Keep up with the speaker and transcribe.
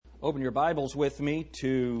Open your Bibles with me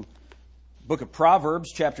to book of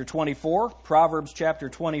Proverbs, chapter 24. Proverbs, chapter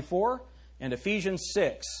 24, and Ephesians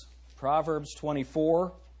 6. Proverbs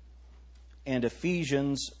 24 and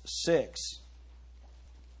Ephesians 6.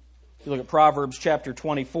 If you look at Proverbs, chapter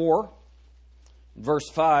 24,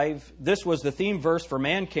 verse 5. This was the theme verse for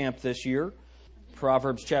Man Camp this year.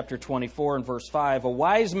 Proverbs, chapter 24 and verse 5. A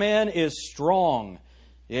wise man is strong.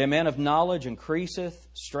 A man of knowledge increaseth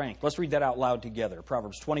strength. Let's read that out loud together.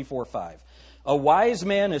 Proverbs 24:5. A wise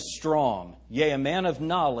man is strong, yea, a man of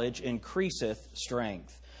knowledge increaseth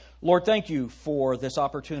strength. Lord, thank you for this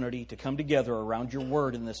opportunity to come together around your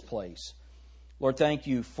word in this place. Lord, thank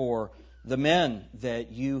you for the men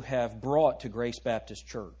that you have brought to Grace Baptist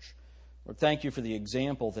Church. Lord, thank you for the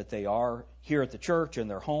example that they are here at the church, in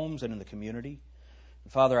their homes, and in the community.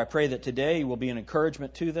 Father, I pray that today will be an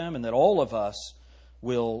encouragement to them and that all of us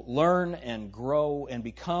will learn and grow and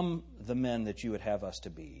become the men that you would have us to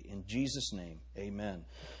be. In Jesus' name, amen.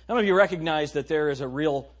 How many of you recognize that there is a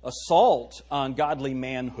real assault on godly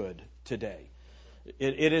manhood today?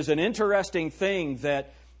 It is an interesting thing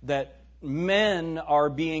that men are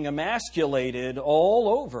being emasculated all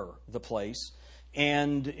over the place,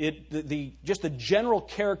 and just the general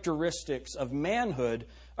characteristics of manhood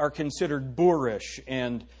are considered boorish,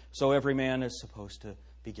 and so every man is supposed to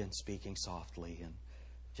begin speaking softly and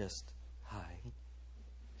just, hi,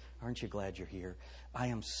 aren't you glad you're here? I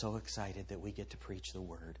am so excited that we get to preach the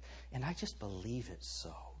word, and I just believe it's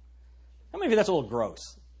so. How many of you that's a little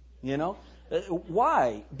gross? You know?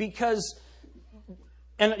 Why? Because,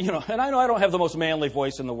 and I know I don't have the most manly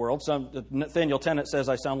voice in the world. Nathaniel Tennant says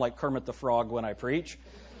I sound like Kermit the Frog when I preach,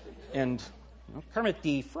 and Kermit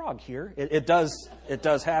the Frog here. It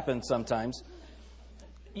does happen sometimes.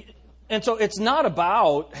 And so it's not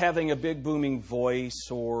about having a big booming voice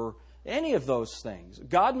or any of those things.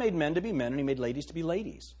 God made men to be men and He made ladies to be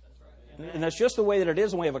ladies. And that's just the way that it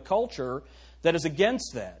is, and we have a culture that is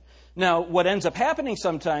against that. Now, what ends up happening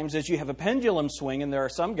sometimes is you have a pendulum swing, and there are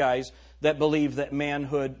some guys that believe that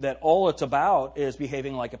manhood, that all it's about is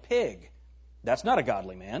behaving like a pig. That's not a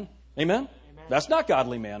godly man. Amen? That's not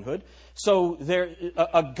godly manhood. So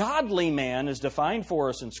a godly man is defined for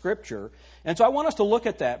us in Scripture. And so I want us to look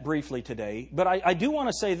at that briefly today. But I do want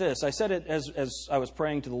to say this. I said it as I was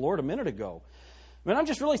praying to the Lord a minute ago. I mean, I'm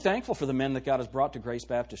just really thankful for the men that God has brought to Grace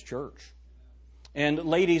Baptist Church. And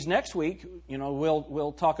ladies, next week,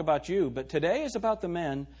 we'll talk about you. But today is about the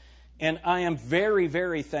men. And I am very,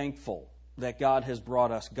 very thankful that God has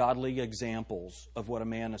brought us godly examples of what a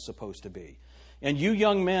man is supposed to be. And you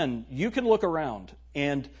young men, you can look around,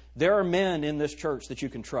 and there are men in this church that you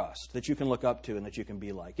can trust, that you can look up to, and that you can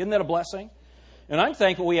be like. Isn't that a blessing? And I'm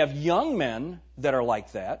thankful we have young men that are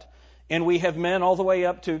like that, and we have men all the way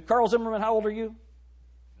up to, Carl Zimmerman, how old are you?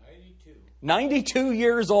 92. 92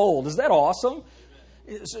 years old. Is that awesome?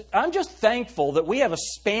 I'm just thankful that we have a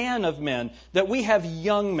span of men, that we have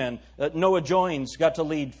young men. Noah Joines got to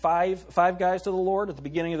lead five guys to the Lord at the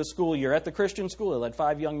beginning of the school year. At the Christian school, he led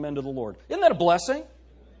 5 young men to the Lord. Isn't that a blessing?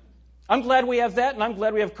 I'm glad we have that, and I'm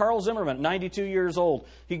glad we have Carl Zimmerman, 92 years old.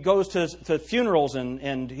 He goes to funerals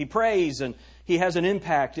and he prays, and he has an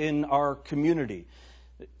impact in our community.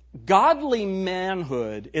 Godly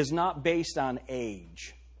manhood is not based on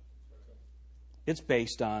age. It's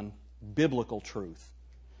based on biblical truth.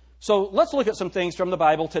 So let's look at some things from the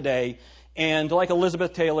Bible today. And like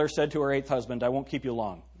Elizabeth Taylor said to her 8th husband, I won't keep you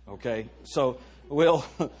long. Okay? So we'll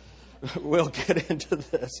get into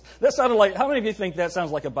this. That sounded like, how many of you think that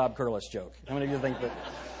sounds like a Bob Curlis joke? How many of you think that?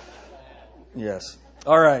 Yes.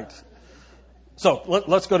 All right. So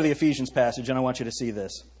let's go to the Ephesians passage, and I want you to see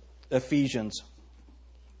this. Ephesians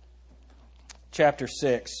chapter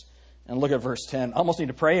 6, and look at verse 10. I almost need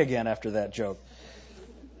to pray again after that joke.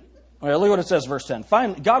 All right, look what it says, verse 10.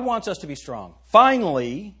 Finally, God wants us to be strong.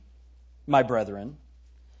 Finally, my brethren,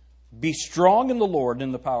 be strong in the Lord and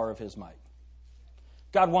in the power of His might.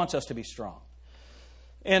 God wants us to be strong.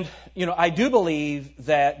 And, I do believe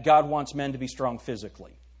that God wants men to be strong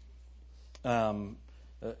physically.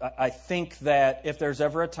 I think that if there's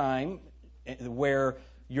ever a time where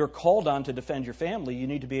you're called on to defend your family, you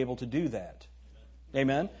need to be able to do that.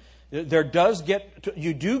 Amen?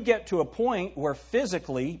 You do get to a point where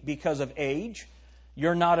physically, because of age,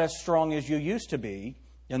 you're not as strong as you used to be,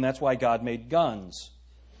 and that's why God made guns.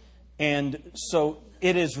 And so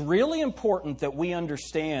it is really important that we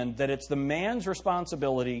understand that it's the man's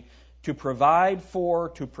responsibility to provide for,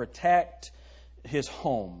 to protect his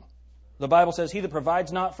home. The Bible says, he that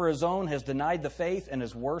provides not for his own has denied the faith and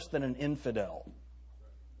is worse than an infidel.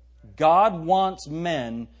 God wants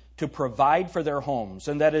men to provide for their homes.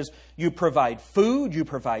 And that is, you provide food, you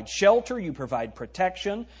provide shelter, you provide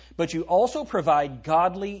protection, but you also provide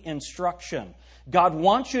godly instruction. God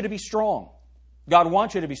wants you to be strong. God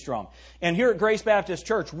wants you to be strong. And here at Grace Baptist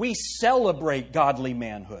Church, we celebrate godly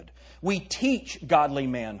manhood. We teach godly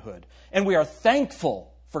manhood. And we are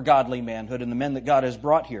thankful for godly manhood and the men that God has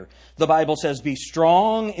brought here. The Bible says, be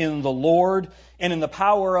strong in the Lord and in the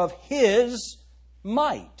power of His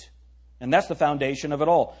might. And that's the foundation of it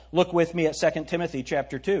all. Look with me at 2 Timothy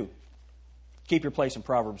chapter 2. Keep your place in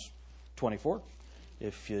Proverbs 24.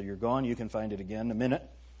 If you're gone, you can find it again in a minute.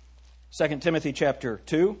 2 Timothy chapter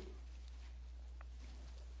 2.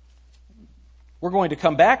 We're going to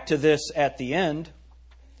come back to this at the end.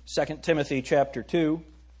 2 Timothy chapter 2.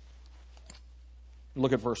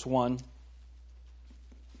 Look at verse 1.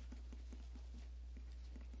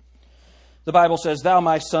 The Bible says, Thou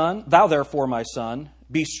therefore, my son,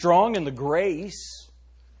 be strong in the grace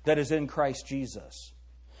that is in Christ Jesus.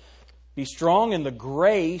 Be strong in the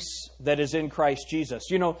grace that is in Christ Jesus.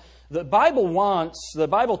 You know, the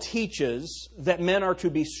Bible teaches that men are to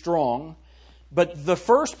be strong, but the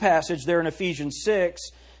first passage there in Ephesians 6,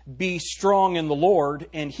 be strong in the Lord,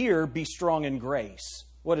 and here, be strong in grace.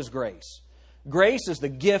 What is grace? Grace is the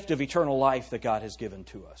gift of eternal life that God has given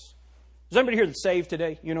to us. Is anybody here that's saved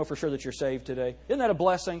today? You know for sure that you're saved today. Isn't that a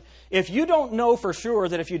blessing? If you don't know for sure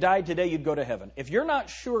that if you died today, you'd go to heaven. If you're not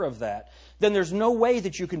sure of that, then there's no way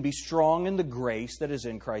that you can be strong in the grace that is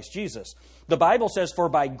in Christ Jesus. The Bible says, for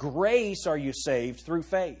by grace are you saved through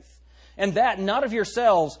faith. And that not of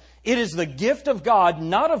yourselves, it is the gift of God,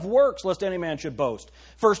 not of works, lest any man should boast.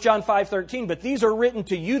 1 John 5:13, but these are written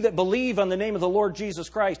to you that believe on the name of the Lord Jesus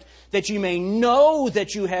Christ, that you may know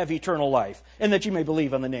that you have eternal life, and that you may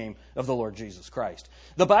believe on the name of the Lord Jesus Christ.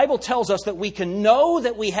 The Bible tells us that we can know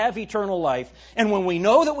that we have eternal life, and when we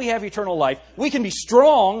know that we have eternal life, we can be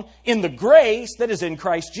strong in the grace that is in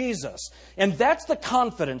Christ Jesus. And that's the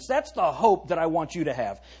confidence, that's the hope that I want you to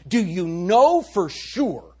have. Do you know for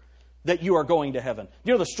sure that you are going to heaven?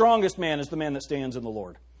 You know, the strongest man is the man that stands in the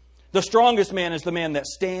Lord. The strongest man is the man that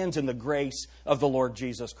stands in the grace of the Lord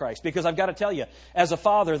Jesus Christ. Because I've got to tell you, as a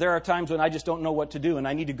father, there are times when I just don't know what to do, and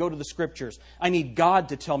I need to go to the Scriptures. I need God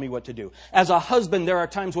to tell me what to do. As a husband, there are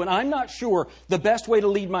times when I'm not sure the best way to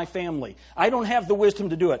lead my family. I don't have the wisdom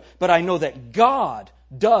to do it, but I know that God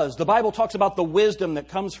does. The Bible talks about the wisdom that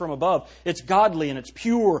comes from above. It's godly and it's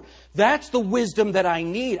pure. That's the wisdom that I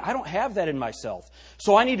need. I don't have that in myself.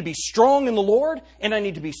 So I need to be strong in the Lord, and I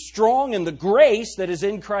need to be strong in the grace that is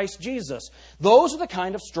in Christ Jesus. Those are the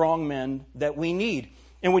kind of strong men that we need.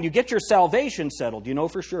 And when you get your salvation settled, you know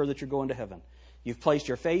for sure that you're going to heaven. You've placed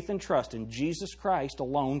your faith and trust in Jesus Christ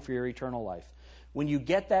alone for your eternal life. When you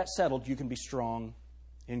get that settled, you can be strong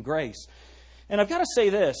in grace. And I've got to say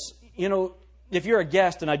this, you know, if you're a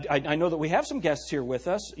guest, and I know that we have some guests here with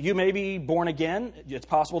us, you may be born again. It's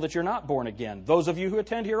possible that you're not born again. Those of you who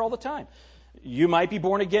attend here all the time, you might be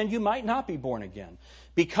born again, you might not be born again.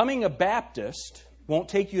 Becoming a Baptist won't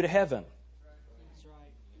take you to heaven.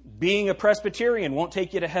 Being a Presbyterian won't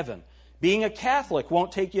take you to heaven. Being a Catholic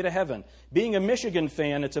won't take you to heaven. Being a Michigan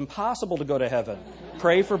fan, it's impossible to go to heaven.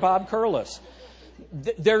 Pray for Bob Curlis.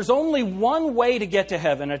 There's only one way to get to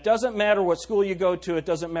heaven. It doesn't matter what school you go to. It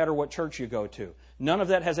doesn't matter what church you go to. None of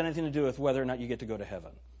that has anything to do with whether or not you get to go to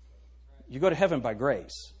heaven. You go to heaven by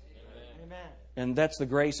grace. Amen. And that's the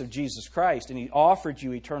grace of Jesus Christ. And He offered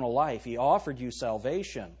you eternal life. He offered you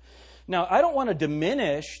salvation. Now, I don't want to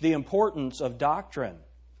diminish the importance of doctrine.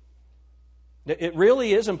 It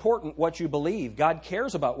really is important what you believe. God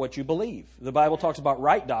cares about what you believe. The Bible talks about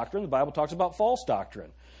right doctrine. The Bible talks about false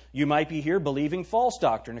doctrine. You might be here believing false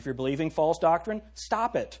doctrine. If you're believing false doctrine,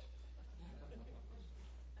 stop it.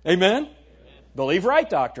 Amen? Believe right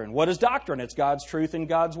doctrine. What is doctrine? It's God's truth and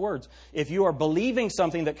God's words. If you are believing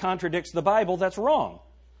something that contradicts the Bible, that's wrong.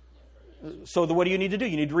 So what do you need to do?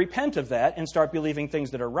 You need to repent of that and start believing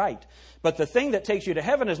things that are right. But the thing that takes you to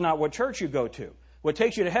heaven is not what church you go to. What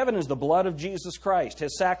takes you to heaven is the blood of Jesus Christ,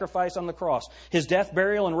 His sacrifice on the cross, His death,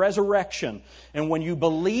 burial, and resurrection. And when you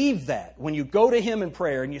believe that, when you go to Him in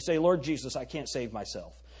prayer and you say, Lord Jesus, I can't save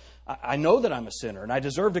myself. I know that I'm a sinner and I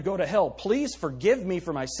deserve to go to hell. Please forgive me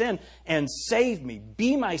for my sin and save me.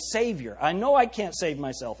 Be my Savior. I know I can't save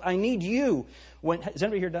myself. I need you. Has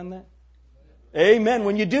anybody here done that? Amen.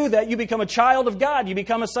 When you do that, you become a child of God. You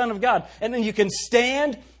become a son of God. And then you can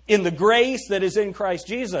stand in the grace that is in Christ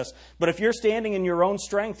Jesus. But if you're standing in your own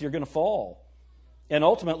strength, you're going to fall. And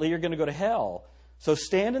ultimately, you're going to go to hell. So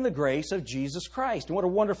stand in the grace of Jesus Christ. And what a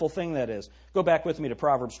wonderful thing that is. Go back with me to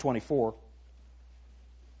Proverbs 24.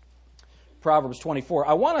 Proverbs 24.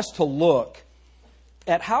 I want us to look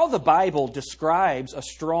at how the Bible describes a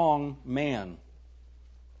strong man.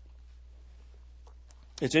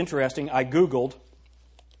 It's interesting. I Googled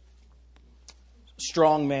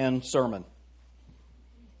strong man sermon.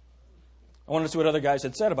 I wanted to see what other guys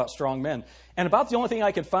had said about strong men. And about the only thing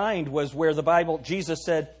I could find was where the Bible, Jesus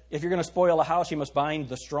said, if you're going to spoil a house, you must bind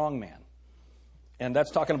the strong man. And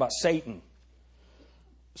that's talking about Satan.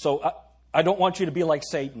 So I don't want you to be like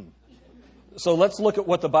Satan. So let's look at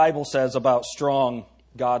what the Bible says about strong,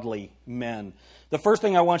 godly men. The first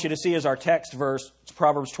thing I want you to see is our text verse. It's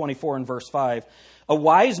Proverbs 24 and verse 5. A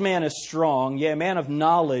wise man is strong, yea, a man of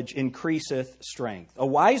knowledge increaseth strength. A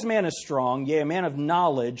wise man is strong, yea, a man of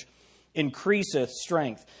knowledge increaseth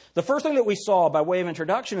strength. The first thing that we saw by way of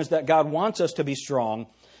introduction is that God wants us to be strong.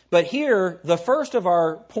 But here, the first of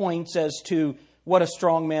our points as to what a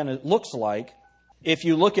strong man looks like, if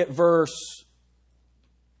you look at verse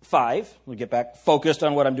 5, we'll get back focused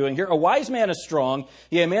on what I'm doing here. A wise man is strong,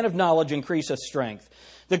 yea, a man of knowledge increaseth strength.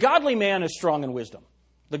 The godly man is strong in wisdom.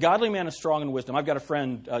 The godly man is strong in wisdom. I've got a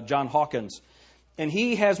friend, John Hawkins, and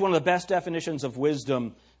he has one of the best definitions of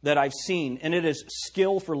wisdom that I've seen, and it is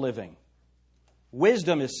skill for living.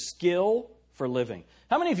 Wisdom is skill for living.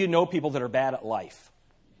 How many of you know people that are bad at life?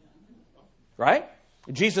 Right?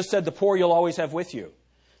 Jesus said, the poor you'll always have with you.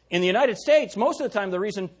 In the United States, most of the time, the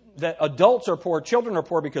reason that adults are poor, children are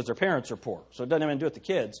poor because their parents are poor. So it doesn't even do with the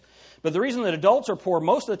kids. But the reason that adults are poor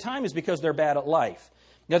most of the time is because they're bad at life.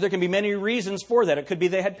 Now, there can be many reasons for that. It could be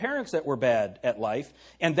they had parents that were bad at life,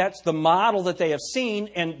 and that's the model that they have seen,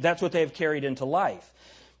 and that's what they have carried into life.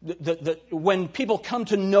 When people come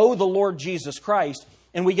to know the Lord Jesus Christ,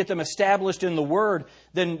 and we get them established in the Word,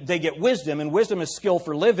 then they get wisdom, and wisdom is skill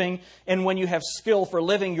for living, and when you have skill for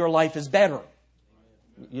living, your life is better.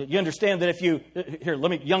 You understand that if you... Here,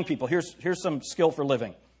 young people, here's some skill for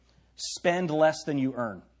living. Spend less than you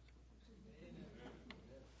earn.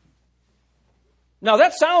 Now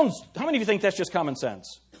that sounds... How many of you think that's just common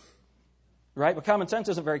sense? Right? But common sense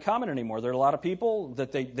isn't very common anymore. There are a lot of people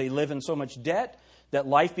that they live in so much debt that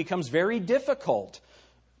life becomes very difficult.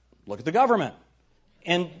 Look at the government.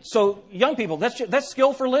 And so, young people, that's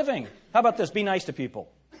skill for living. How about this? Be nice to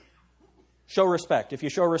people. Show respect. If you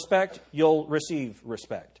show respect, you'll receive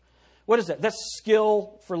respect. What is that? That's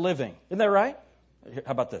skill for living. Isn't that right?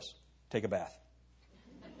 How about this? Take a bath.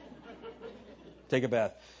 Take a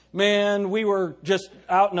bath. Man, we were just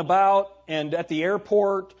out and about and at the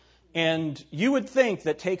airport, and you would think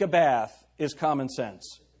that take a bath is common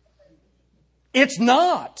sense. It's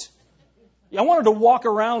not. I wanted to walk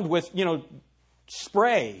around with,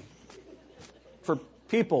 spray for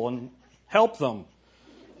people and help them.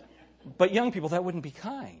 But young people, that wouldn't be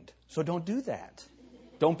kind. So don't do that.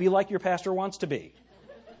 Don't be like your pastor wants to be.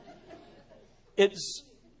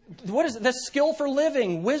 What is it? That's skill for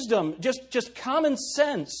living, wisdom, just common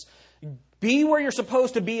sense. Be where you're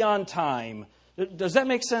supposed to be on time. Does that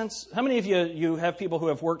make sense? How many of you have people who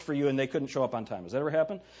have worked for you and they couldn't show up on time? Has that ever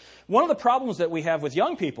happened? One of the problems that we have with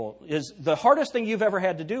young people is the hardest thing you've ever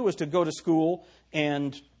had to do is to go to school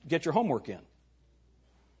and get your homework in.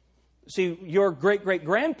 See, your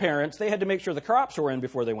great-great-grandparents, they had to make sure the crops were in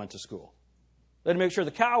before they went to school. They had to make sure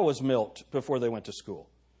the cow was milked before they went to school.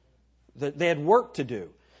 They had work to do.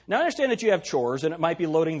 Now, I understand that you have chores, and it might be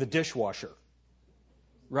loading the dishwasher.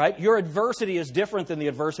 Right? Your adversity is different than the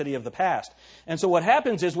adversity of the past. And so what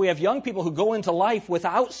happens is we have young people who go into life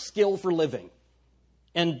without skill for living.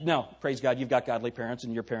 And now, praise God, you've got godly parents,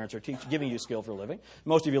 and your parents are giving you skill for living.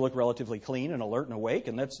 Most of you look relatively clean and alert and awake,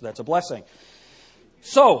 and that's a blessing.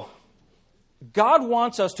 So, God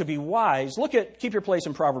wants us to be wise. Keep your place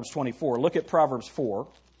in Proverbs 24. Look at Proverbs 4.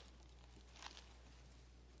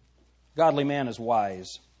 Godly man is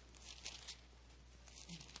wise.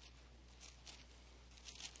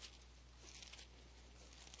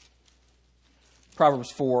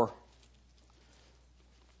 Proverbs 4.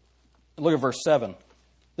 Look at verse 7.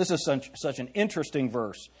 This is such an interesting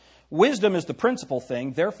verse. Wisdom is the principal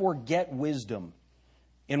thing, therefore get wisdom.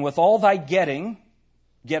 And with all thy getting,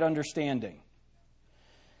 get understanding.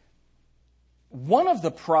 One of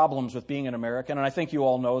the problems with being an American, and I think you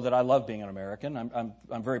all know that I love being an American.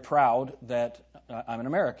 I'm very proud that I'm an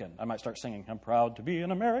American. I might start singing, I'm proud to be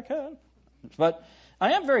an American. But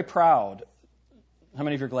I am very proud. How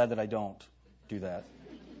many of you are glad that I don't do that?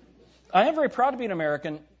 I am very proud to be an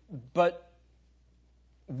American, but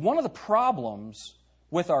one of the problems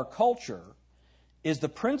with our culture is the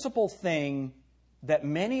principal thing that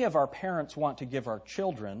many of our parents want to give our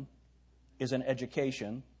children is an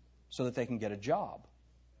education so that they can get a job.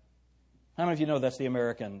 How many of you know that's the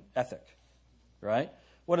American ethic, right?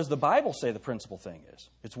 What does the Bible say the principal thing is?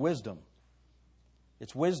 It's wisdom.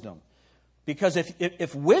 It's wisdom. Because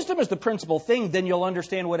if wisdom is the principal thing, then you'll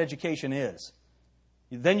understand what education is.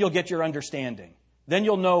 Then you'll get your understanding. Then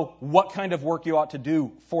you'll know what kind of work you ought to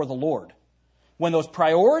do for the Lord. When those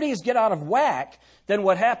priorities get out of whack, then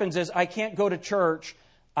what happens is I can't go to church,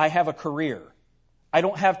 I have a career. I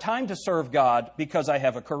don't have time to serve God because I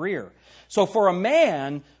have a career. So for a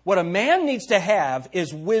man, what a man needs to have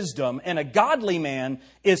is wisdom, and a godly man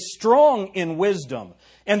is strong in wisdom.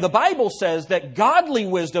 And the Bible says that godly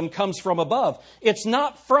wisdom comes from above. It's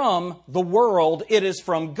not from the world, it is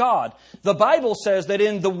from God. The Bible says that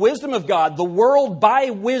in the wisdom of God, the world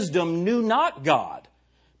by wisdom knew not God,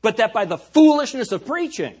 but that by the foolishness of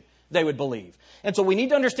preaching they would believe. And so we need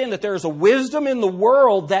to understand that there is a wisdom in the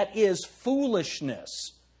world that is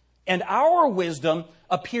foolishness. And our wisdom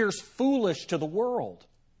appears foolish to the world.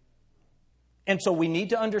 And so we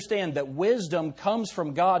need to understand that wisdom comes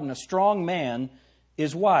from God, and a strong man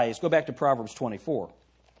is wise. Go back to Proverbs 24.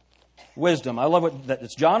 Wisdom. I love it.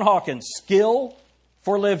 It's John Hawkins. Skill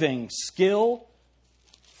for living. Skill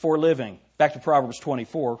for living. Back to Proverbs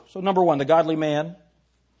 24. So number one, the godly man.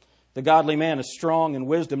 The godly man is strong in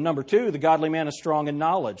wisdom. Number two, the godly man is strong in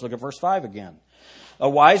knowledge. Look at verse 5 again. A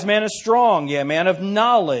wise man is strong, yea, a man of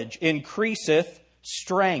knowledge increaseth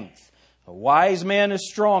strength. A wise man is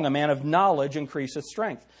strong, a man of knowledge increaseth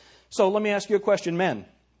strength. So let me ask you a question, men.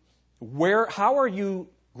 How are you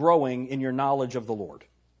growing in your knowledge of the Lord?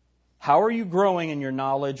 How are you growing in your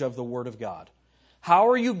knowledge of the Word of God? How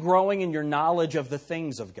are you growing in your knowledge of the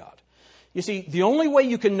things of God? You see, the only way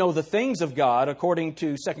you can know the things of God, according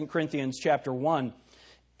to 2 Corinthians chapter 1,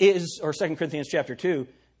 or 2 Corinthians chapter 2,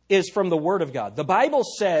 is from the Word of God. The Bible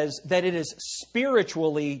says that it is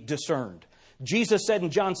spiritually discerned. Jesus said in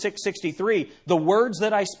John 6:63, the words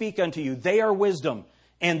that I speak unto you, they are wisdom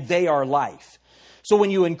and they are life. So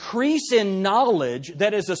when you increase in knowledge,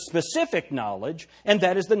 that is a specific knowledge, and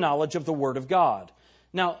that is the knowledge of the Word of God.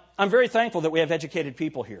 Now, I'm very thankful that we have educated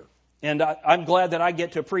people here. And I'm glad that I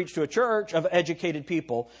get to preach to a church of educated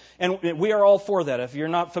people. And we are all for that. If you're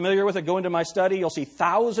not familiar with it, go into my study. You'll see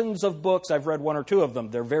thousands of books. I've read one or two of them.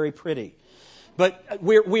 They're very pretty. But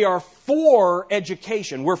we are for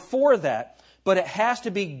education. We're for that. But it has to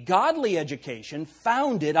be godly education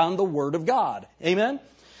founded on the Word of God. Amen?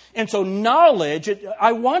 And so knowledge,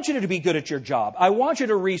 I want you to be good at your job. I want you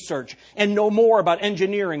to research and know more about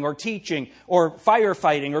engineering or teaching or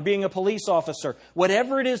firefighting or being a police officer.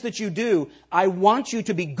 Whatever it is that you do, I want you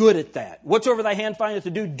to be good at that. Whatsoever thy hand findeth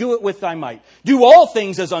to do, do it with thy might. Do all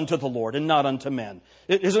things as unto the Lord and not unto men.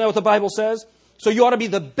 Isn't that what the Bible says? So you ought to be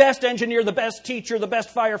the best engineer, the best teacher, the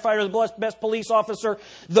best firefighter, the best police officer,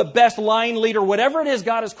 the best line leader, whatever it is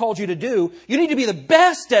God has called you to do. You need to be the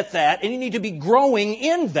best at that, and you need to be growing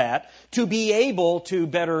in that to be able to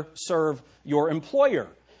better serve your employer.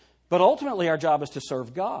 But ultimately, our job is to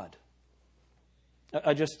serve God.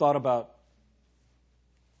 I just thought about,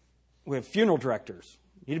 we have funeral directors.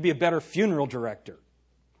 You need to be a better funeral director.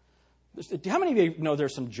 How many of you know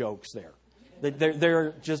there's some jokes there?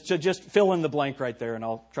 They're just fill in the blank right there, and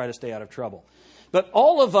I'll try to stay out of trouble. But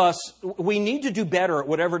all of us, we need to do better at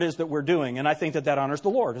whatever it is that we're doing, and I think that honors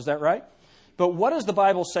the Lord. Is that right? But what does the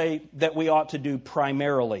Bible say that we ought to do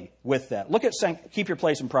primarily with that? Keep your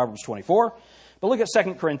place in Proverbs 24, but look at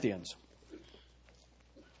 2 Corinthians.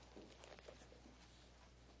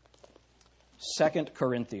 2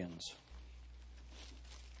 Corinthians,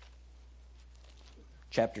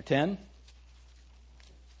 chapter 10.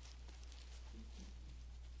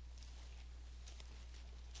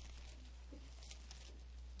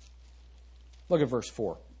 Look at verse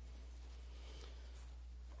 4.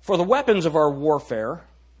 For the weapons of our warfare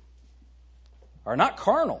are not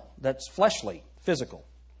carnal, that's fleshly, physical,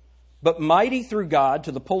 but mighty through God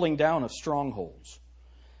to the pulling down of strongholds,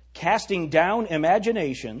 casting down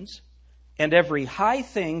imaginations and every high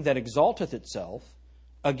thing that exalteth itself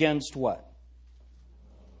against what?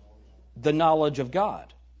 The knowledge of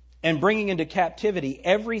God, and bringing into captivity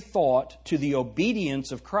every thought to the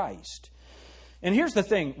obedience of Christ. And here's the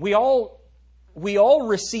thing, we all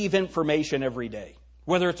receive information every day.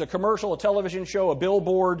 Whether it's a commercial, a television show, a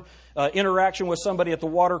billboard, interaction with somebody at the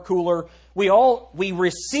water cooler, we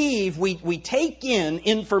take in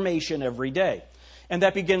information every day. And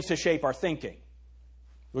that begins to shape our thinking.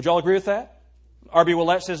 Would you all agree with that? R.B.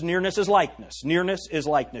 Willett says nearness is likeness. Nearness is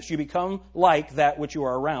likeness. You become like that which you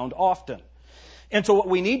are around often. And so what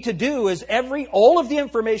we need to do is all of the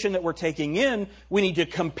information that we're taking in, we need to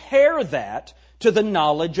compare that to the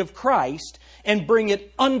knowledge of Christ and bring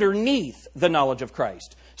it underneath the knowledge of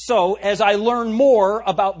Christ. So, as I learn more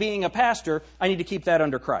about being a pastor, I need to keep that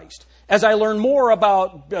under Christ. As I learn more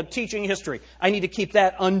about teaching history, I need to keep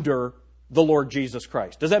that under the Lord Jesus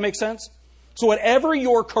Christ. Does that make sense? So whatever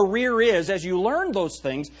your career is, as you learn those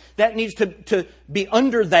things, that needs to be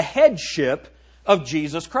under the headship of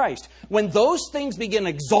Jesus Christ. When those things begin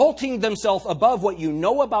exalting themselves above what you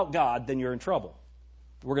know about God, then you're in trouble.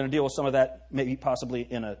 We're going to deal with some of that maybe possibly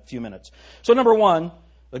in a few minutes. So number 1,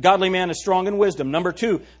 a godly man is strong in wisdom. Number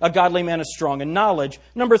 2, a godly man is strong in knowledge.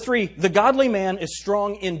 Number 3, the godly man is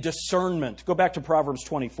strong in discernment. Go back to Proverbs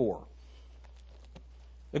 24.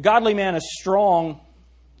 The godly man is strong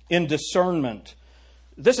in discernment.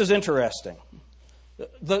 This is interesting.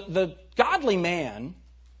 The godly man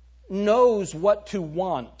knows what to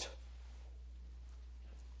want.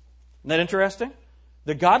 Isn't that interesting?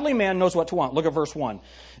 The godly man knows what to want. Look at verse 1.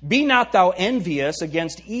 Be not thou envious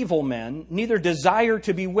against evil men, neither desire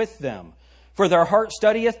to be with them. For their heart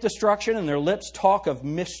studieth destruction, and their lips talk of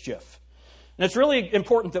mischief. And it's really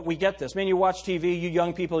important that we get this. I mean, you watch TV, you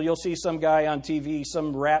young people, you'll see some guy on TV,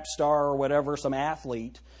 some rap star or whatever, some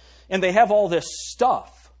athlete, and they have all this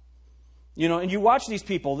stuff. You know, and you watch these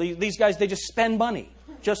people, these guys, they just spend money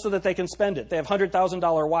just so that they can spend it. They have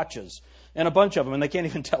 $100,000 watches and a bunch of them, and they can't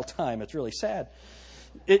even tell time. It's really sad.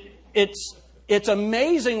 It's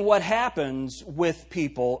amazing what happens with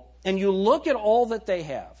people, and you look at all that they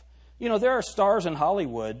have. You know, there are stars in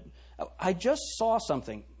Hollywood. I just saw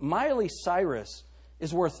something. Miley Cyrus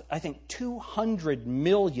is worth, I think, $200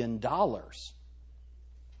 million.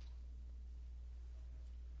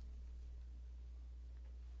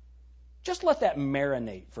 Just let that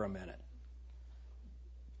marinate for a minute.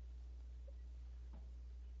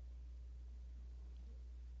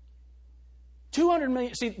 $200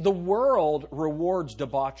 million. See, the world rewards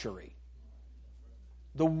debauchery.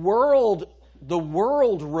 The world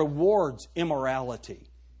rewards immorality.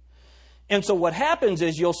 And so what happens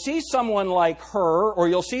is you'll see someone like her, or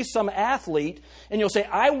you'll see some athlete, and you'll say,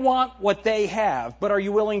 I want what they have, but are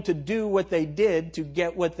you willing to do what they did to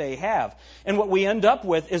get what they have? And what we end up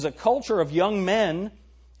with is a culture of young men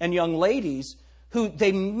and young ladies who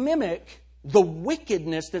they mimic the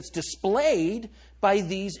wickedness that's displayed by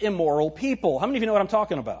these immoral people. How many of you know what I'm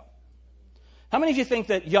talking about? How many of you think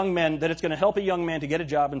that that it's going to help a young man to get a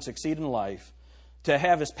job and succeed in life, to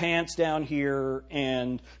have his pants down here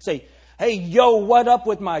and say, hey, yo, what up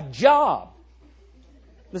with my job?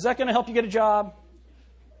 Is that going to help you get a job?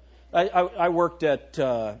 I worked at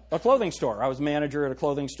a clothing store. I was manager at a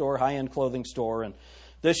clothing store, high-end clothing store, and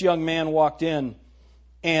this young man walked in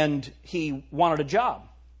and he wanted a job.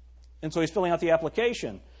 And so he's filling out the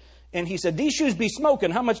application. And he said, these shoes be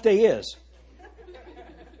smoking, how much they is?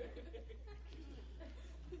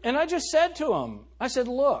 And I just said to him, I said,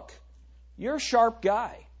 look, you're a sharp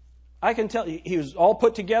guy. I can tell you, he was all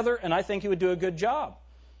put together, and I think he would do a good job.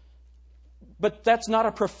 But that's not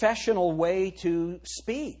a professional way to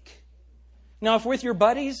speak. Now, if with your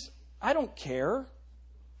buddies, I don't care.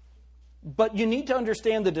 But you need to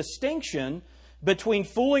understand the distinction between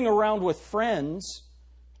fooling around with friends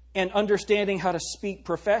and understanding how to speak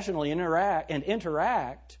professionally and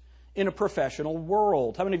interact in a professional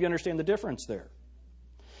world. How many of you understand the difference there?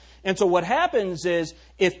 And so what happens is,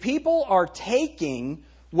 if people are taking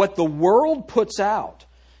what the world puts out,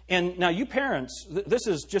 and now you parents, this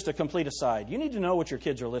is just a complete aside, you need to know what your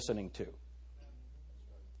kids are listening to.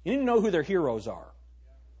 You need to know who their heroes are.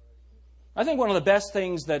 I think one of the best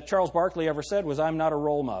things that Charles Barkley ever said was, I'm not a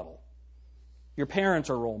role model. Your parents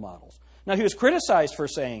are role models. Now, he was criticized for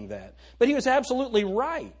saying that, but he was absolutely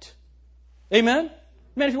right. Amen?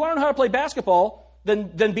 Man, if you want to know how to play basketball,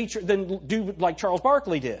 then do like Charles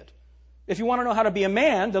Barkley did. If you want to know how to be a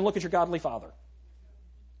man, then look at your godly father.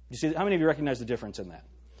 You see, how many of you recognize the difference in that?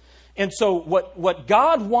 And so what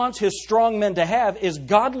God wants His strong men to have is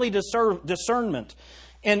godly discernment.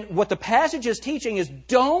 And what the passage is teaching is,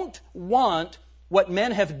 don't want what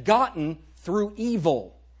men have gotten through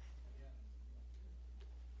evil.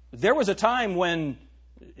 There was a time when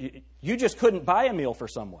you just couldn't buy a meal for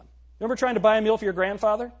someone. Remember trying to buy a meal for your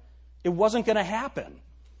grandfather? It wasn't going to happen.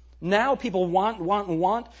 Now people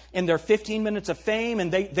want, and they're 15 minutes of fame,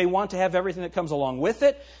 and they want to have everything that comes along with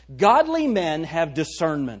it. Godly men have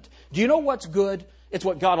discernment. Do you know what's good? It's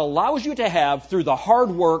what God allows you to have through the hard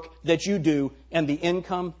work that you do and the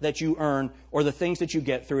income that you earn, or the things that you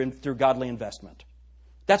get through godly investment.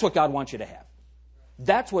 That's what God wants you to have.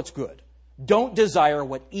 That's what's good. Don't desire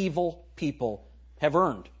what evil people have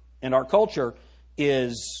earned. And our culture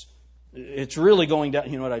it's really going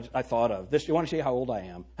down. You know what I thought of? This. You want to see how old I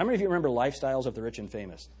am? How many of you remember Lifestyles of the Rich and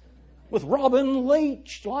Famous? With Robin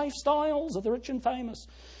Leach, Lifestyles of the Rich and Famous.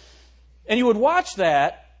 And you would watch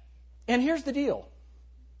that, and here's the deal.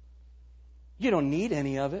 You don't need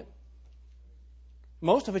any of it.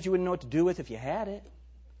 Most of it you wouldn't know what to do with if you had it.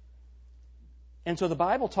 And so the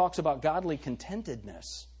Bible talks about godly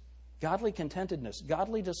contentedness, godly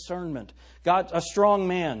discernment. A strong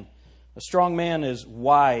man is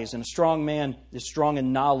wise, and a strong man is strong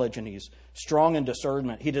in knowledge, and he's strong in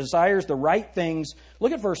discernment. He desires the right things.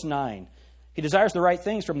 Look at verse 9. He desires the right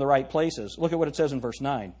things from the right places. Look at what it says in verse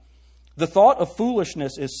 9. The thought of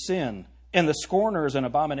foolishness is sin, and the scorner is an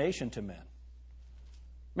abomination to men.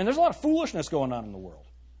 I mean, there's a lot of foolishness going on in the world.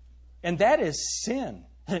 And that is sin.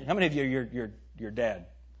 How many of you are your dad?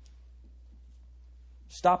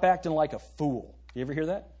 Stop acting like a fool. You ever hear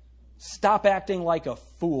that? Stop acting like a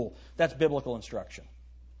fool. That's biblical instruction.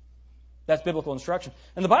 That's biblical instruction.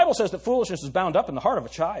 And the Bible says that foolishness is bound up in the heart of a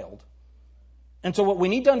child. And so what we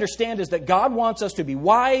need to understand is that God wants us to be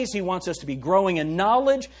wise, He wants us to be growing in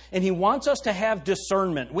knowledge, and He wants us to have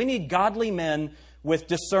discernment. We need godly men with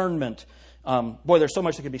discernment. Boy, there's so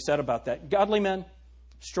much that could be said about that. Godly men,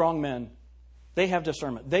 strong men, they have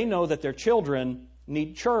discernment. They know that their children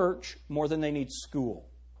need church more than they need school.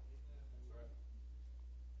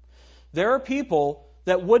 There are people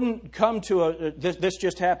that wouldn't come to this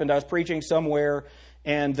just happened. I was preaching somewhere,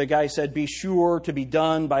 and the guy said, be sure to be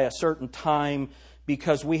done by a certain time,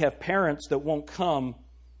 because we have parents that won't come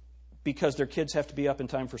because their kids have to be up in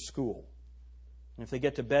time for school. And if they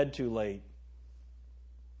get to bed too late,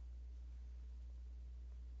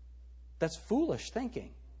 that's foolish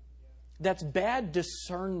thinking. That's bad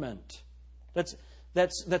discernment.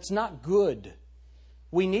 That's not good.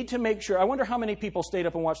 We need to make sure. I wonder how many people stayed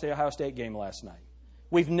up and watched the Ohio State game last night.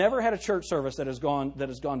 We've never had a church service that has gone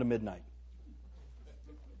to midnight.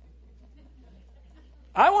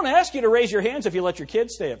 I want to ask you to raise your hands if you let your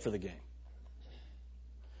kids stay up for the game.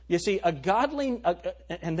 You see, a godly,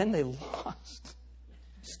 and then they lost.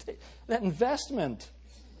 That investment.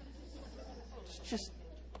 It's just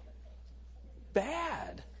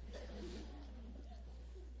bad.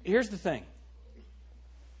 Here's the thing.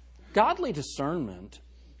 Godly discernment,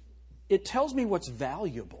 it tells me what's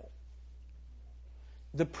valuable.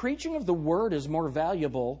 The preaching of the Word is more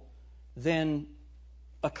valuable than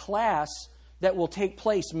a class that will take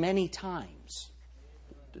place many times.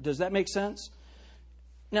 Does that make sense?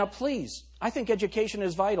 Now, please, I think education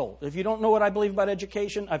is vital. If you don't know what I believe about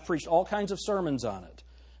education, I've preached all kinds of sermons on it.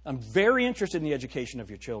 I'm very interested in the education of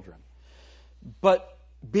your children. But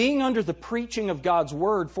being under the preaching of God's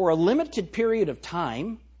Word for a limited period of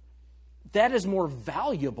time, that is more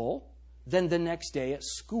valuable than the next day at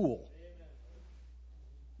school.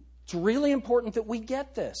 It's really important that we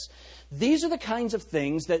get this. These are the kinds of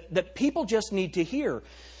things that people just need to hear.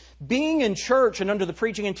 Being in church and under the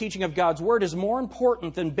preaching and teaching of God's Word is more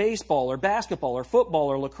important than baseball or basketball or football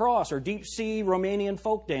or lacrosse or deep sea Romanian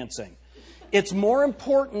folk dancing. It's more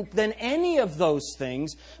important than any of those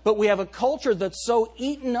things, but we have a culture that's so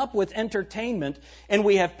eaten up with entertainment, and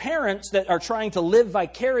we have parents that are trying to live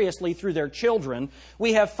vicariously through their children.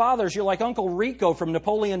 We have fathers, you're like Uncle Rico from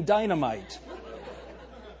Napoleon Dynamite.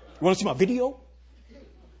 You want to see my video?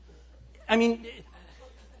 I mean,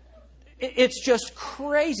 it's just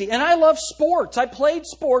crazy. And I love sports. I played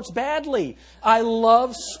sports badly. I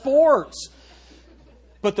love sports.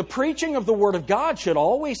 But the preaching of the Word of God should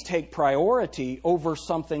always take priority over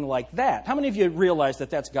something like that. How many of you realize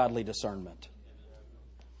that that's godly discernment?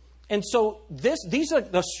 And so these are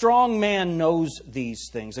the strong man knows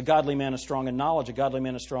these things. A godly man is strong in knowledge. A godly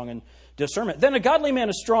man is strong in discernment. Then a godly man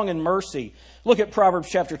is strong in mercy. Look at Proverbs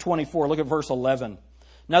chapter 24. Look at verse 11.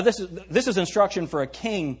 Now this is instruction for a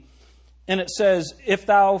king. And it says, if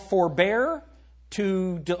thou forbear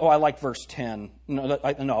to... I like verse 10. No,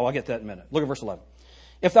 I'll get that in a minute. Look at verse 11.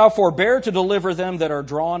 If thou forbear to deliver them that are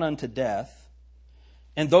drawn unto death,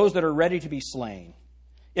 and those that are ready to be slain,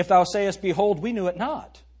 if thou sayest, behold, we knew it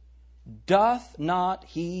not, doth not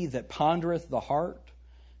he that pondereth the heart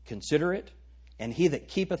consider it? And he that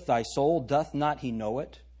keepeth thy soul, doth not he know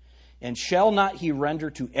it? And shall not he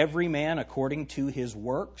render to every man according to his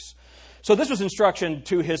works? So this was instruction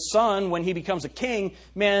to his son when he becomes a king.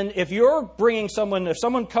 Man, if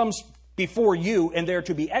someone comes before you and they're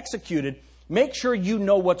to be executed, make sure you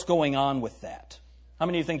know what's going on with that. How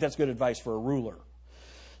many of you think that's good advice for a ruler?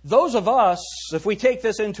 Those of us, if we take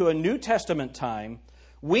this into a New Testament time,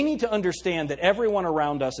 we need to understand that everyone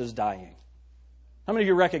around us is dying. How many of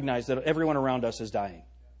you recognize that everyone around us is dying?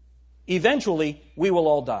 Eventually, we will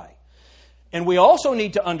all die. And we also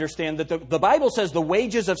need to understand that the Bible says the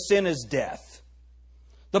wages of sin is death.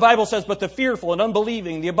 The Bible says, but the fearful and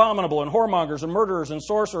unbelieving, the abominable and whoremongers and murderers and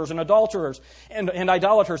sorcerers and adulterers and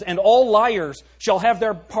idolaters and all liars shall have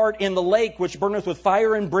their part in the lake which burneth with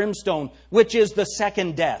fire and brimstone, which is the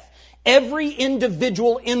second death. Every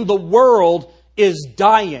individual in the world is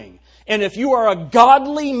dying. And if you are a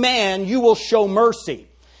godly man, you will show mercy.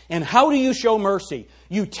 And how do you show mercy?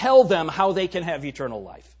 You tell them how they can have eternal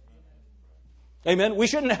life. Amen? We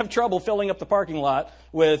shouldn't have trouble filling up the parking lot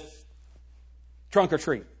with trunk or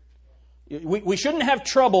treat. We shouldn't have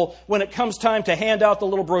trouble when it comes time to hand out the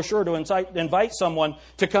little brochure to invite someone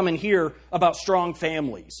to come and hear about strong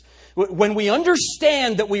families. When we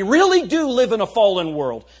understand that we really do live in a fallen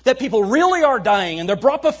world, that people really are dying and they're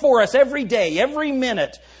brought before us every day, every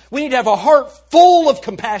minute, we need to have a heart full of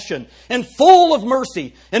compassion and full of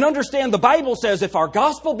mercy and understand the Bible says if our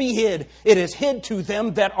gospel be hid, it is hid to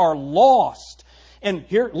them that are lost. And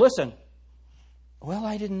here, listen, well,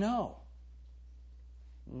 I didn't know.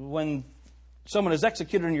 When someone is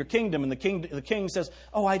executed in your kingdom and the king says,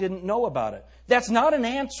 oh, I didn't know about it. That's not an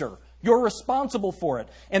answer. You're responsible for it.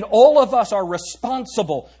 And all of us are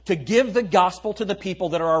responsible to give the gospel to the people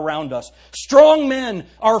that are around us. Strong men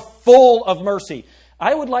are full of mercy.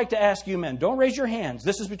 I would like to ask you men, don't raise your hands.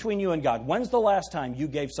 This is between you and God. When's the last time you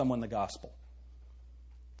gave someone the gospel?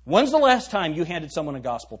 When's the last time you handed someone a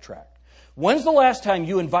gospel tract? When's the last time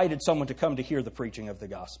you invited someone to come to hear the preaching of the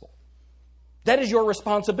gospel? That is your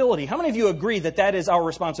responsibility. How many of you agree that that is our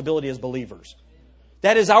responsibility as believers?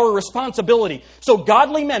 That is our responsibility. So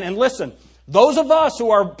godly men, and listen, those of us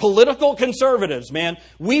who are political conservatives, man,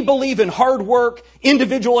 we believe in hard work,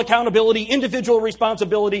 individual accountability, individual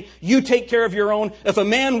responsibility. You take care of your own. If a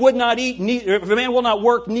man would not eat, if a man will not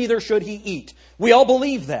work, neither should he eat. We all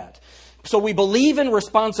believe that. So we believe in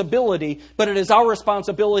responsibility, but it is our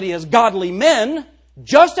responsibility as godly men,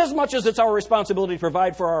 just as much as it's our responsibility to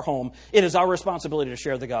provide for our home, it is our responsibility to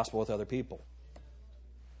share the gospel with other people.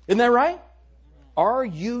 Isn't that right? Are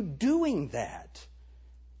you doing that?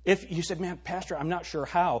 If you said, man, Pastor, I'm not sure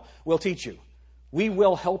how, we'll teach you. We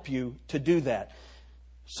will help you to do that.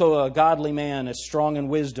 So a godly man is strong in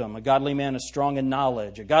wisdom. A godly man is strong in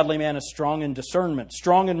knowledge. A godly man is strong in discernment,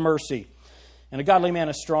 strong in mercy. And a godly man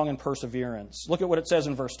is strong in perseverance. Look at what it says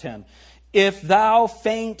in verse 10. If thou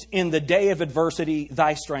faint in the day of adversity,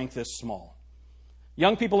 thy strength is small.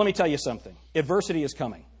 Young people, let me tell you something. Adversity is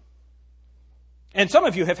coming. And some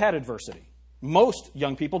of you have had adversity. Most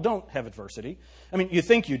young people don't have adversity. I mean, you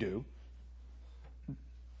think you do.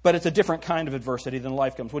 But it's a different kind of adversity than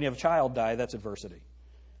life comes. When you have a child die, that's adversity.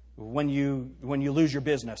 When you lose your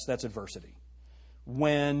business, that's adversity.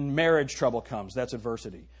 When marriage trouble comes, that's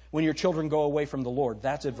adversity. When your children go away from the Lord,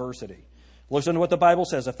 that's adversity. Listen to what the Bible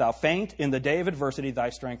says. If thou faint in the day of adversity, thy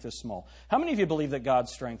strength is small. How many of you believe that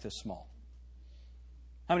God's strength is small?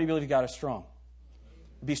 How many believe God is strong?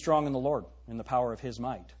 Be strong in the Lord, in the power of His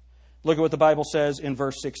might. Look at what the Bible says in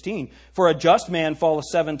verse 16. For a just man falleth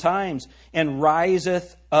 7 times and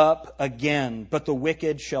riseth up again, but the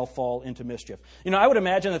wicked shall fall into mischief. You know, I would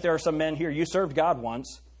imagine that there are some men here, you served God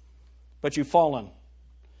once, but you've fallen.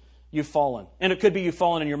 You've fallen. And it could be you've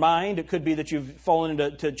fallen in your mind. It could be that you've fallen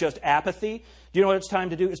into just apathy. Do you know what it's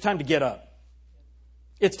time to do? It's time to get up.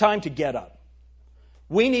 It's time to get up.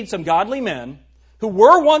 We need some godly men who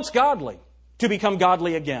were once godly to become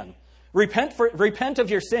godly again. Repent of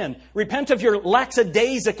your sin. Repent of your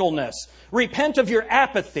lackadaisicalness. Repent of your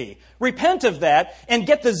apathy. Repent of that and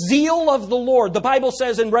get the zeal of the Lord. The Bible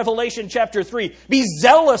says in Revelation chapter 3, be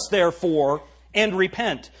zealous therefore and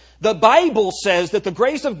repent. The Bible says that the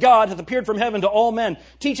grace of God hath appeared from heaven to all men,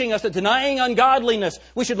 teaching us that denying ungodliness,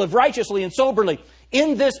 we should live righteously and soberly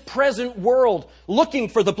in this present world, looking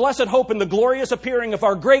for the blessed hope and the glorious appearing of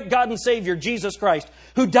our great God and Savior, Jesus Christ,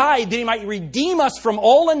 who died that He might redeem us from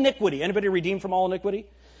all iniquity. Anybody redeemed from all iniquity?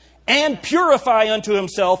 And purify unto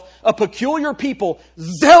Himself a peculiar people,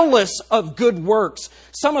 zealous of good works.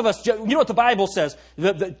 Some of us, you know what the Bible says?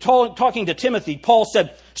 Talking to Timothy, Paul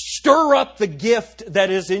said, stir up the gift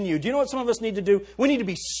that is in you. Do you know what some of us need to do? We need to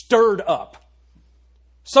be stirred up.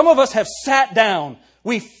 Some of us have sat down.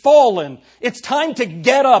 We've fallen. It's time to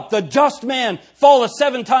get up. The just man falleth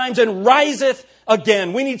 7 times and riseth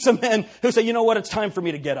again. We need some men who say, you know what? It's time for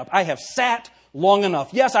me to get up. I have sat long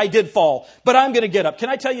enough. Yes, I did fall, but I'm going to get up. Can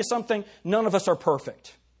I tell you something? None of us are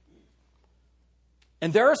perfect.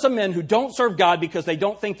 And there are some men who don't serve God because they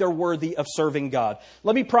don't think they're worthy of serving God.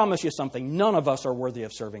 Let me promise you something. None of us are worthy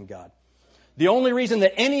of serving God. The only reason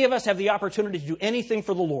that any of us have the opportunity to do anything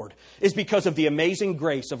for the Lord is because of the amazing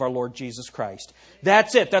grace of our Lord Jesus Christ.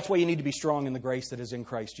 That's it. That's why you need to be strong in the grace that is in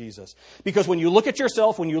Christ Jesus. Because when you look at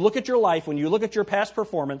yourself, when you look at your life, when you look at your past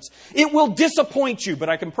performance, it will disappoint you. But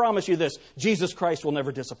I can promise you this, Jesus Christ will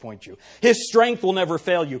never disappoint you. His strength will never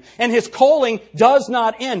fail you. And His calling does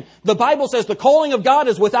not end. The Bible says the calling of God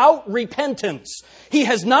is without repentance. He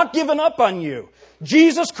has not given up on you.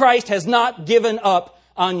 Jesus Christ has not given up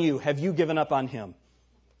on you. Have you given up on Him?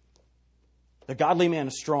 The godly man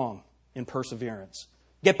is strong. in perseverance.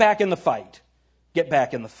 Get back in the fight. Get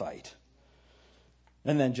back in the fight.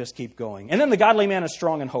 And then just keep going. And then the godly man is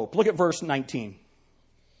strong in hope. Look at verse 19.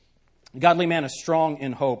 The godly man is strong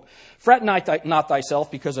in hope. Fret not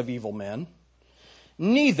thyself because of evil men,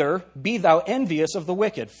 neither be thou envious of the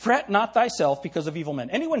wicked. Fret not thyself because of evil men.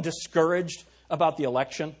 Anyone discouraged about the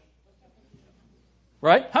election?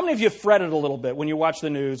 Right? How many of you have fretted a little bit when you watch the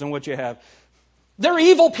news and what you have? They're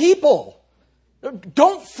evil people.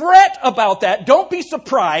 Don't fret about that. Don't be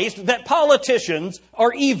surprised that politicians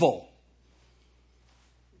are evil.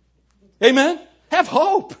 Amen? Have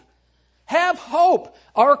hope. Have hope.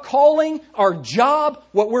 Our calling, our job,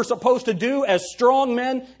 what we're supposed to do as strong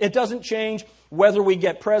men, it doesn't change whether we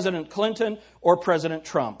get President Clinton or President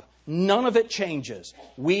Trump. None of it changes.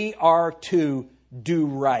 We are to do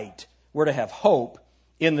right. We're to have hope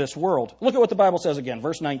in this world. Look at what the Bible says again,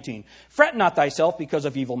 verse 19. Fret not thyself because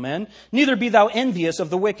of evil men, neither be thou envious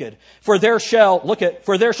of the wicked. For there shall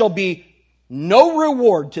be no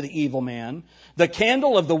reward to the evil man. The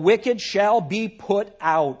candle of the wicked shall be put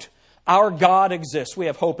out. Our God exists. We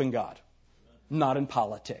have hope in God, not in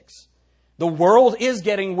politics. The world is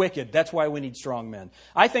getting wicked. That's why we need strong men.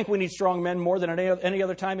 I think we need strong men more than any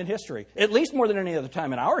other time in history. At least more than any other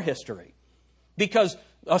time in our history. Because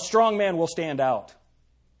a strong man will stand out.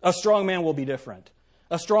 A strong man will be different.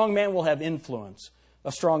 A strong man will have influence.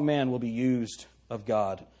 A strong man will be used of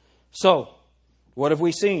God. So, what have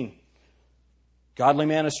we seen? Godly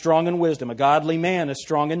man is strong in wisdom. A godly man is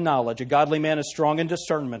strong in knowledge. A godly man is strong in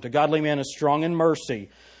discernment. A godly man is strong in mercy.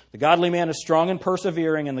 The godly man is strong in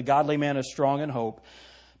persevering, and the godly man is strong in hope.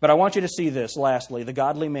 But I want you to see this, lastly. The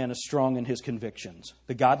godly man is strong in his convictions.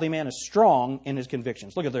 The godly man is strong in his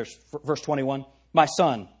convictions. Look at this, verse 21. My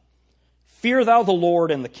son, fear thou the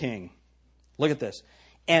Lord and the King. Look at this.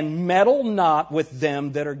 And meddle not with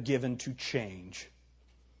them that are given to change.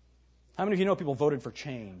 How many of you know people voted for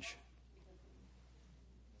change?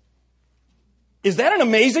 Is that an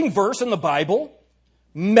amazing verse in the Bible?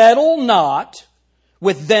 Meddle not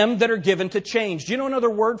with them that are given to change. Do you know another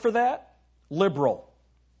word for that? Liberal.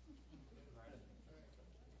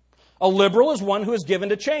 A liberal is one who is given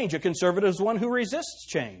to change. A conservative is one who resists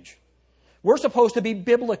change. We're supposed to be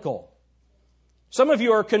biblical. Some of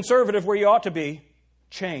you are conservative where you ought to be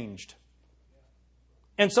changed.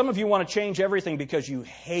 And some of you want to change everything because you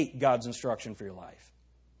hate God's instruction for your life.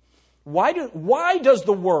 Why does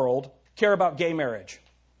the world care about gay marriage?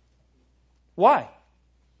 Why?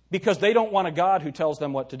 Because they don't want a God who tells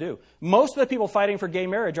them what to do. Most of the people fighting for gay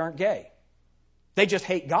marriage aren't gay. They just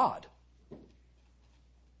hate God.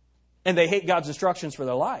 And they hate God's instructions for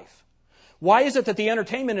their life. Why is it that the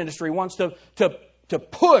entertainment industry wants to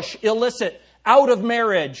push illicit, out of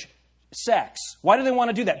marriage sex? Why do they want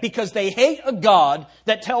to do that? Because they hate a God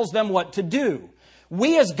that tells them what to do.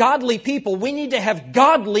 We as godly people, we need to have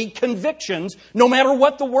godly convictions no matter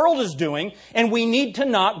what the world is doing, and we need to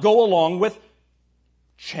not go along with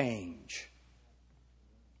change.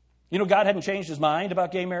 You know, God hadn't changed His mind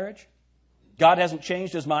about gay marriage. God hasn't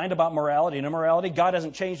changed His mind about morality and immorality. God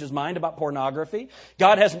hasn't changed His mind about pornography.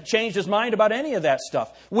 God hasn't changed His mind about any of that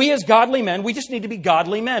stuff. We as godly men, we just need to be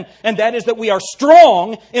godly men. And that is that we are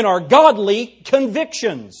strong in our godly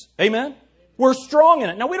convictions. Amen? We're strong in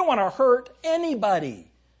it. Now, we don't want to hurt anybody.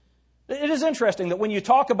 It is interesting that when you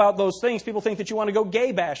talk about those things, people think that you want to go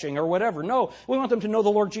gay bashing or whatever. No, we want them to know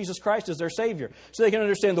the Lord Jesus Christ as their Savior so they can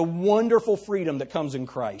understand the wonderful freedom that comes in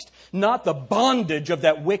Christ, not the bondage of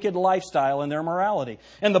that wicked lifestyle and their morality.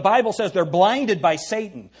 And the Bible says they're blinded by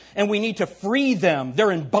Satan, and we need to free them.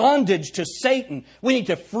 They're in bondage to Satan. We need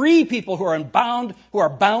to free people who are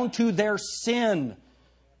bound to their sin.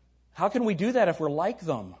 How can we do that if we're like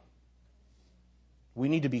them? We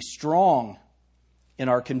need to be strong in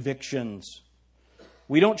our convictions.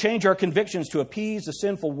 We don't change our convictions to appease the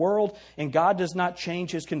sinful world, and God does not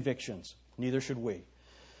change His convictions. Neither should we.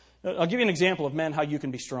 I'll give you an example of men, how you can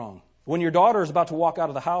be strong. When your daughter is about to walk out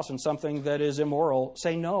of the house in something that is immoral,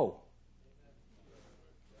 say no.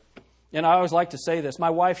 And I always like to say this. My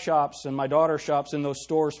wife shops and my daughter shops in those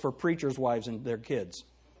stores for preachers' wives and their kids.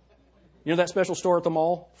 You know that special store at the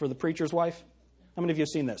mall for the preacher's wife? How many of you have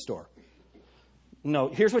seen that store? No,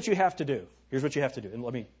 here's what you have to do. Here's what you have to do.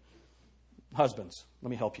 And husbands,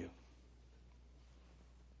 let me help you.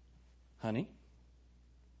 Honey,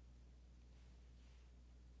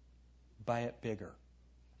 buy it bigger.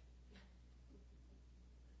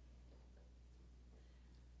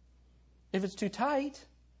 If it's too tight,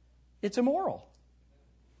 it's immoral.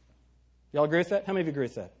 Y'all agree with that? How many of you agree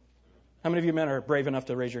with that? How many of you men are brave enough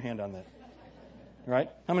to raise your hand on that? Right?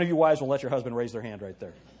 How many of you wives will let your husband raise their hand right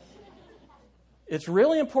there? It's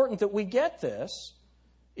really important that we get this.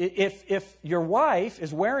 if your wife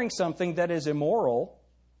is wearing something that is immoral,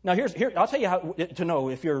 now here I'll tell you how to know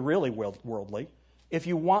if you're really worldly. If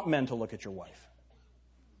you want men to look at your wife,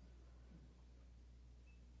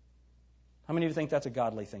 how many of you think that's a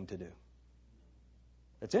godly thing to do?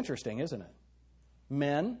 It's interesting, isn't it?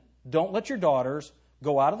 Men, don't let your daughters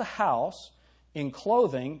go out of the house in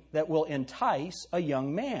clothing that will entice a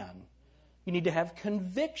young man. You need to have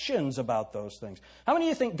convictions about those things. How many of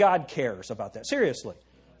you think God cares about that? Seriously.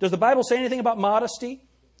 Does the Bible say anything about modesty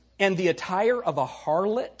and the attire of a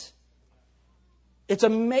harlot? It's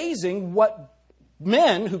amazing what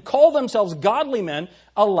men who call themselves godly men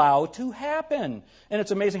allow to happen. And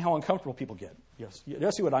it's amazing how uncomfortable people get. Yes,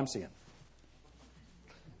 you see what I'm seeing.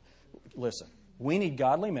 Listen, we need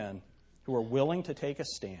godly men who are willing to take a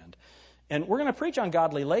stand. And we're going to preach on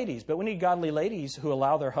godly ladies, but we need godly ladies who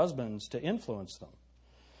allow their husbands to influence them.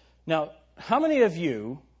 Now, how many of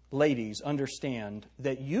you, ladies, understand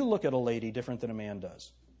that you look at a lady different than a man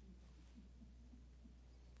does?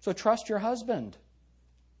 So trust your husband.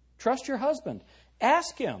 Trust your husband.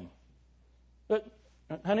 Ask him. But,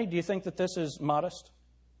 honey, do you think that this is modest?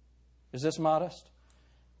 Is this modest?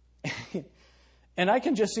 And I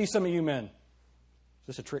can just see some of you men. Is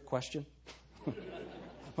this a trick question?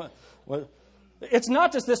 It's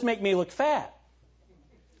not, does this make me look fat?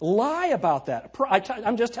 Lie about that.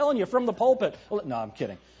 I'm just telling you from the pulpit. No, I'm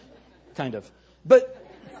kidding. Kind of. But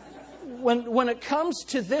when it comes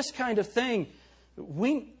to this kind of thing,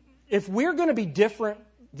 if we're going to be different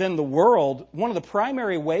than the world, one of the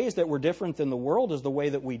primary ways that we're different than the world is the way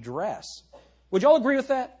that we dress. Would you all agree with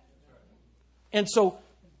that? And so,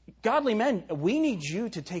 godly men, we need you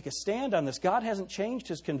to take a stand on this. God hasn't changed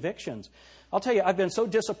His convictions. I'll tell you, I've been so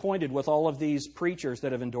disappointed with all of these preachers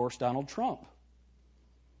that have endorsed Donald Trump.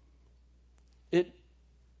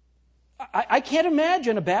 I can't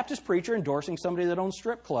imagine a Baptist preacher endorsing somebody that owns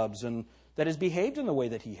strip clubs and that has behaved in the way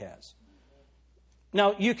that he has.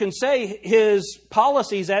 Now, you can say his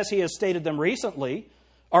policies, as he has stated them recently,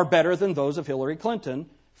 are better than those of Hillary Clinton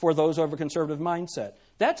for those of a conservative mindset.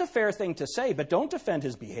 That's a fair thing to say, but don't defend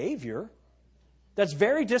his behavior. That's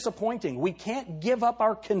very disappointing. We can't give up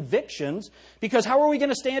our convictions because how are we going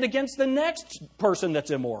to stand against the next person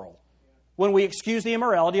that's immoral when we excuse the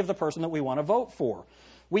immorality of the person that we want to vote for?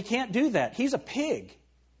 We can't do that. He's a pig.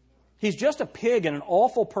 He's just a pig and an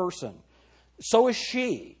awful person. So is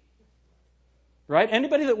she. Right?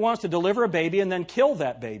 Anybody that wants to deliver a baby and then kill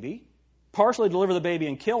that baby, partially deliver the baby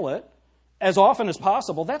and kill it, as often as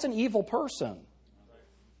possible, that's an evil person.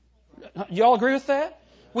 Y'all agree with that?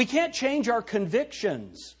 We can't change our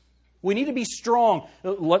convictions. We need to be strong.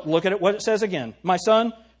 Look at it, what it says again. My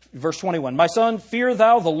son, verse 21, my son, fear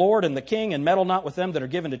thou the Lord and the king, and meddle not with them that are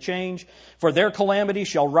given to change, for their calamity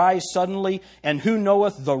shall rise suddenly, and who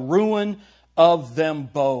knoweth the ruin of them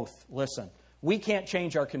both? Listen, we can't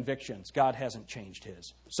change our convictions. God hasn't changed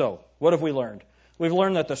His. So, what have we learned? We've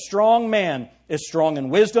learned that the strong man is strong in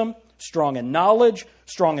wisdom, strong in knowledge,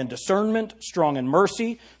 strong in discernment, strong in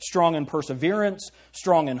mercy, strong in perseverance,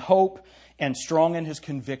 strong in hope, and strong in his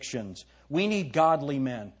convictions. We need godly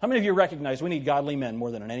men. How many of you recognize we need godly men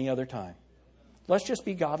more than at any other time? Let's just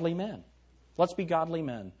be godly men. Let's be godly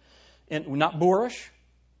men. And not boorish,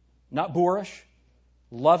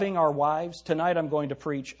 loving our wives. Tonight I'm going to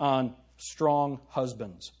preach on strong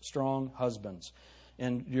husbands. Strong husbands.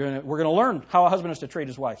 And we're going to learn how a husband is to treat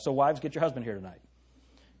his wife. So wives, get your husband here tonight.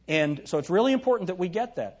 And so it's really important that we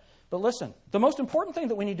get that. But listen, the most important thing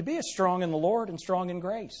that we need to be is strong in the Lord and strong in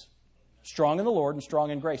grace. Strong in the Lord and strong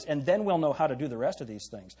in grace. And then we'll know how to do the rest of these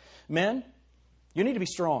things. Men, you need to be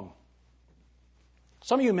strong.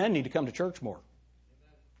 Some of you men need to come to church more.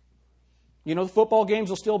 You know, the football games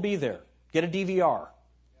will still be there. Get a DVR.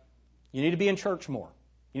 You need to be in church more.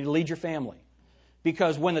 You need to lead your family.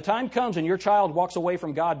 Because when the time comes and your child walks away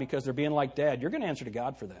from God because they're being like dad, you're going to answer to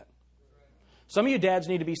God for that. Some of you dads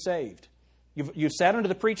need to be saved. You've sat under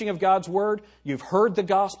the preaching of God's Word. You've heard the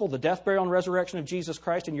gospel, the death, burial, and resurrection of Jesus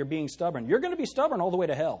Christ, and you're being stubborn. You're going to be stubborn all the way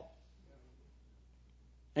to hell.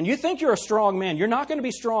 And you think you're a strong man. You're not going to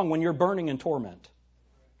be strong when you're burning in torment.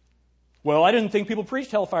 Well, I didn't think people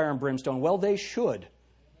preached hellfire and brimstone. Well, they should,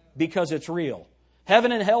 because it's real.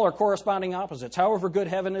 Heaven and hell are corresponding opposites. However good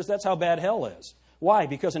heaven is, that's how bad hell is. Why?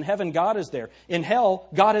 Because in heaven, God is there. In hell,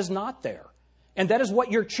 God is not there. And that is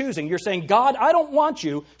what you're choosing. You're saying, God, I don't want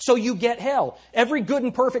you, so you get hell. Every good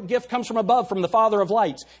and perfect gift comes from above, from the Father of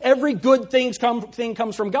lights. Every good thing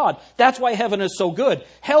comes from God. That's why heaven is so good.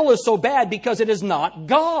 Hell is so bad because it is not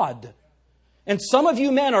God. And some of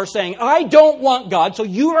you men are saying, I don't want God, so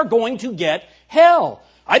you are going to get hell.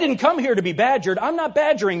 I didn't come here to be badgered. I'm not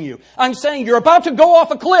badgering you. I'm saying you're about to go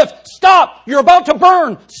off a cliff. Stop. You're about to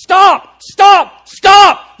burn. Stop. Stop.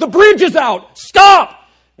 Stop. The bridge is out. Stop.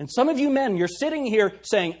 And some of you men, you're sitting here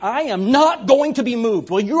saying, I am not going to be moved.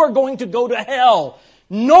 Well, you are going to go to hell.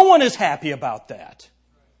 No one is happy about that.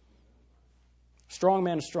 Strong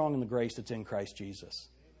man is strong in the grace that's in Christ Jesus.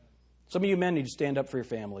 Some of you men need to stand up for your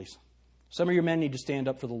families. Some of you men need to stand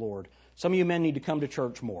up for the Lord. Some of you men need to come to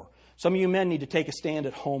church more. Some of you men need to take a stand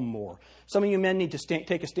at home more. Some of you men need to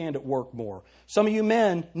take a stand at work more. Some of you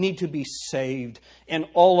men need to be saved. And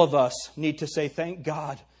all of us need to say, thank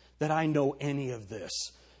God that I know any of this.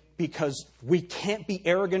 Because we can't be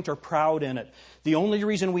arrogant or proud in it. The only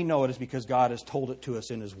reason we know it is because God has told it to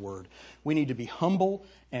us in His Word. We need to be humble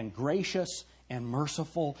and gracious and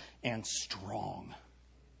merciful and strong.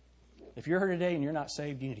 If you're here today and you're not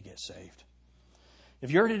saved, you need to get saved.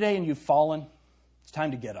 If you're here today and you've fallen, it's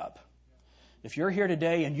time to get up. If you're here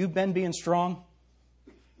today and you've been being strong,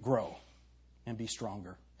 grow and be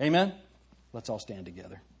stronger. Amen? Let's all stand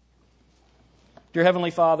together. Dear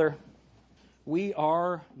Heavenly Father, we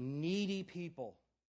are needy people.